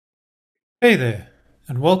Hey there,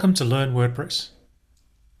 and welcome to Learn WordPress.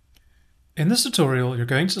 In this tutorial, you're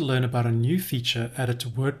going to learn about a new feature added to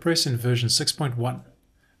WordPress in version 6.1,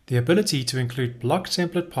 the ability to include block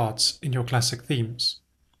template parts in your classic themes.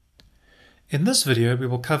 In this video, we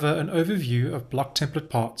will cover an overview of block template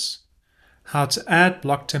parts, how to add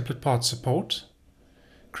block template part support,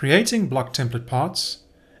 creating block template parts,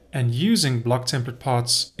 and using block template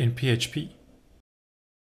parts in PHP.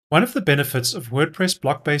 One of the benefits of WordPress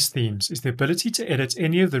block-based themes is the ability to edit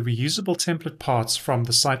any of the reusable template parts from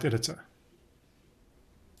the site editor.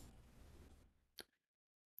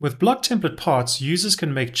 With block template parts, users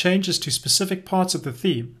can make changes to specific parts of the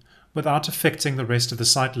theme without affecting the rest of the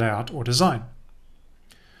site layout or design.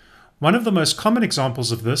 One of the most common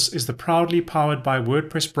examples of this is the proudly powered by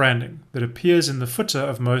WordPress branding that appears in the footer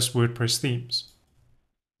of most WordPress themes.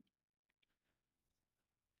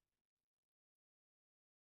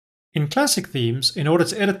 In classic themes, in order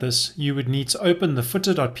to edit this, you would need to open the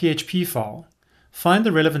footer.php file, find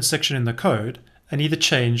the relevant section in the code, and either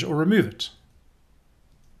change or remove it.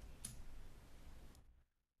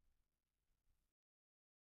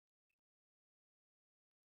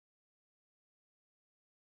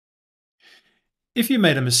 If you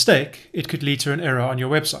made a mistake, it could lead to an error on your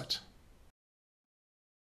website.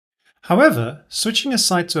 However, switching a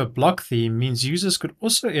site to a block theme means users could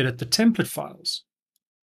also edit the template files,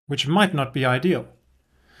 which might not be ideal.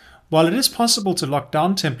 While it is possible to lock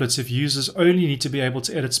down templates if users only need to be able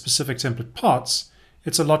to edit specific template parts,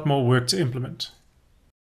 it's a lot more work to implement.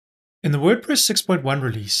 In the WordPress 6.1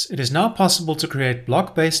 release, it is now possible to create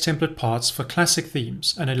block-based template parts for classic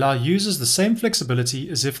themes and allow users the same flexibility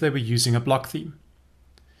as if they were using a block theme.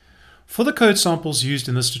 For the code samples used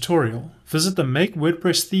in this tutorial, visit the Make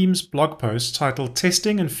WordPress Themes blog post titled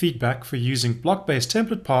Testing and Feedback for Using Block-Based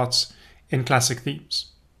Template Parts in Classic Themes.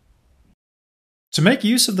 To make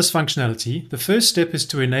use of this functionality, the first step is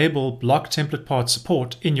to enable block template part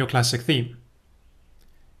support in your classic theme.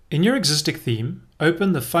 In your existing theme,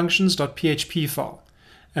 open the functions.php file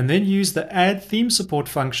and then use the Add Theme Support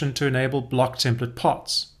function to enable block template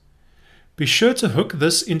parts. Be sure to hook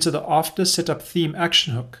this into the After Setup Theme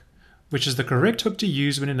action hook, which is the correct hook to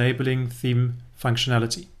use when enabling theme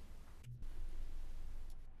functionality.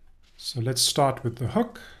 So let's start with the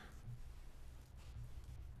hook.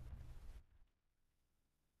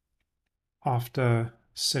 After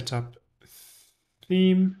Setup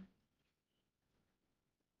Theme.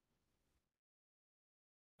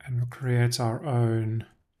 And we'll create our own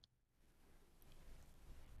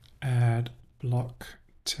Add Block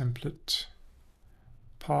Template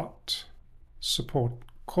Part Support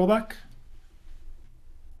callback.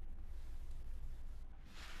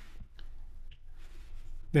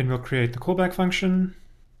 Then we'll create the callback function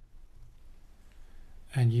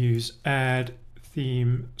and use Add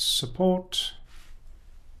Theme Support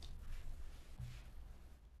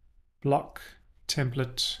Block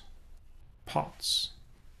Template Parts.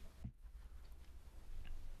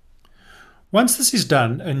 Once this is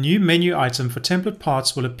done, a new menu item for template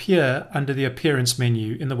parts will appear under the Appearance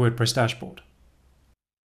menu in the WordPress dashboard.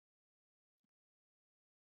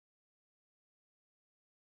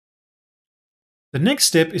 The next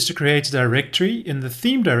step is to create a directory in the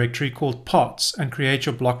theme directory called Parts and create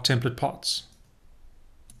your block template parts.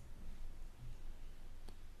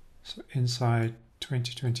 So inside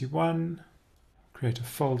 2021, create a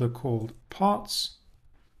folder called Parts.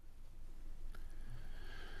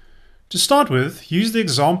 To start with, use the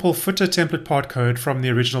example footer template part code from the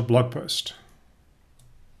original blog post.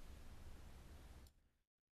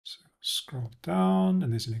 So scroll down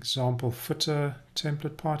and there's an example footer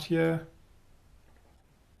template part here.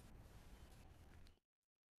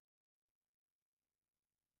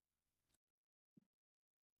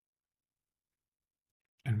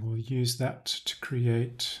 And we'll use that to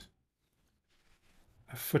create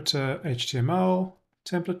a footer HTML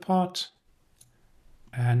template part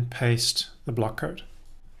and paste the block code.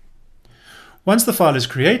 Once the file is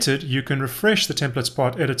created, you can refresh the templates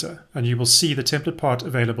part editor and you will see the template part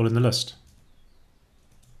available in the list.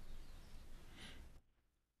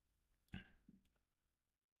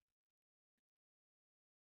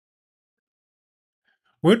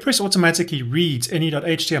 WordPress automatically reads any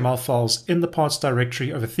 .html files in the parts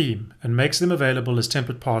directory of a theme and makes them available as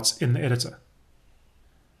template parts in the editor.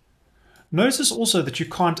 Notice also that you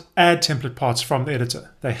can't add template parts from the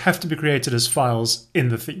editor. They have to be created as files in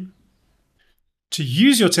the theme. To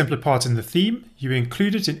use your template part in the theme, you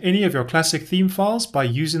include it in any of your classic theme files by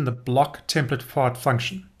using the block template part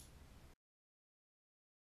function.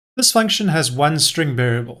 This function has one string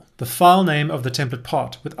variable, the file name of the template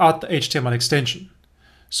part, without the HTML extension.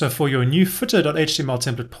 So for your new footer.html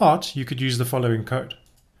template part, you could use the following code.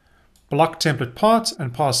 Block template part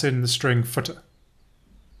and pass in the string footer.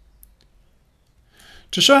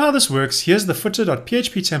 To show how this works, here's the footer.php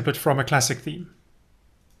template from a classic theme.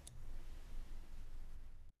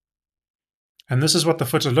 And this is what the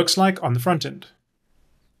footer looks like on the front end.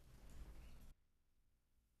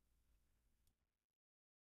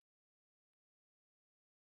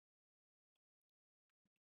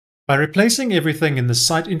 By replacing everything in the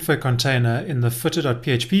site info container in the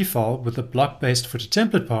footer.php file with the block-based footer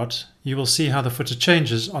template part, you will see how the footer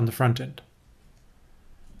changes on the front end.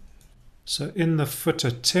 So in the footer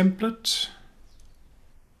template,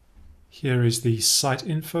 here is the site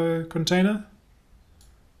info container.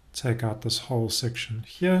 Take out this whole section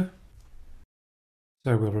here.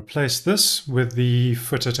 So we'll replace this with the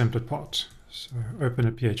footer template part. So open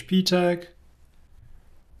a PHP tag,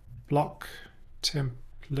 block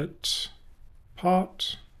template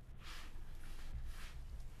part,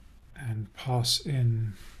 and pass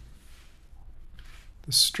in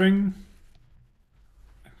the string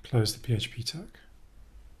and close the PHP tag.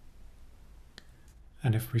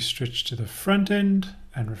 And if we switch to the front end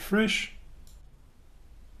and refresh,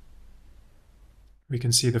 we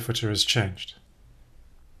can see the footer has changed.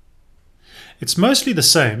 It's mostly the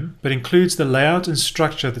same, but includes the layout and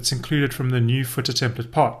structure that's included from the new footer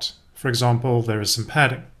template part. For example, there is some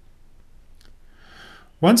padding.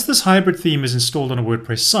 Once this hybrid theme is installed on a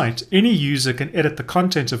WordPress site, any user can edit the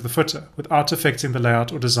content of the footer without affecting the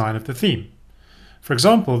layout or design of the theme. For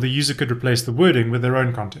example, the user could replace the wording with their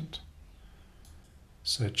own content.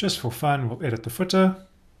 So just for fun, we'll edit the footer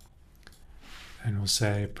and we'll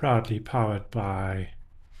say proudly powered by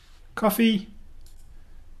coffee,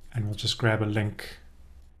 and we'll just grab a link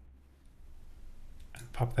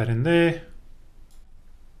and pop that in there.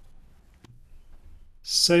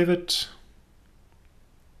 Save it.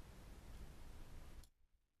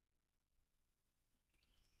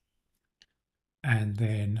 And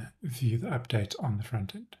then view the update on the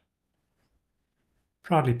front end.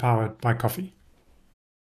 Proudly powered by coffee.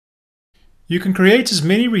 You can create as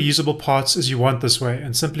many reusable parts as you want this way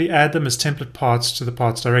and simply add them as template parts to the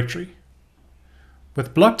parts directory.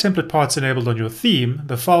 With block template parts enabled on your theme,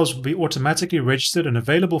 the files will be automatically registered and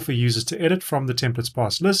available for users to edit from the templates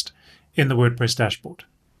parts list in the WordPress dashboard.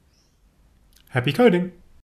 Happy coding!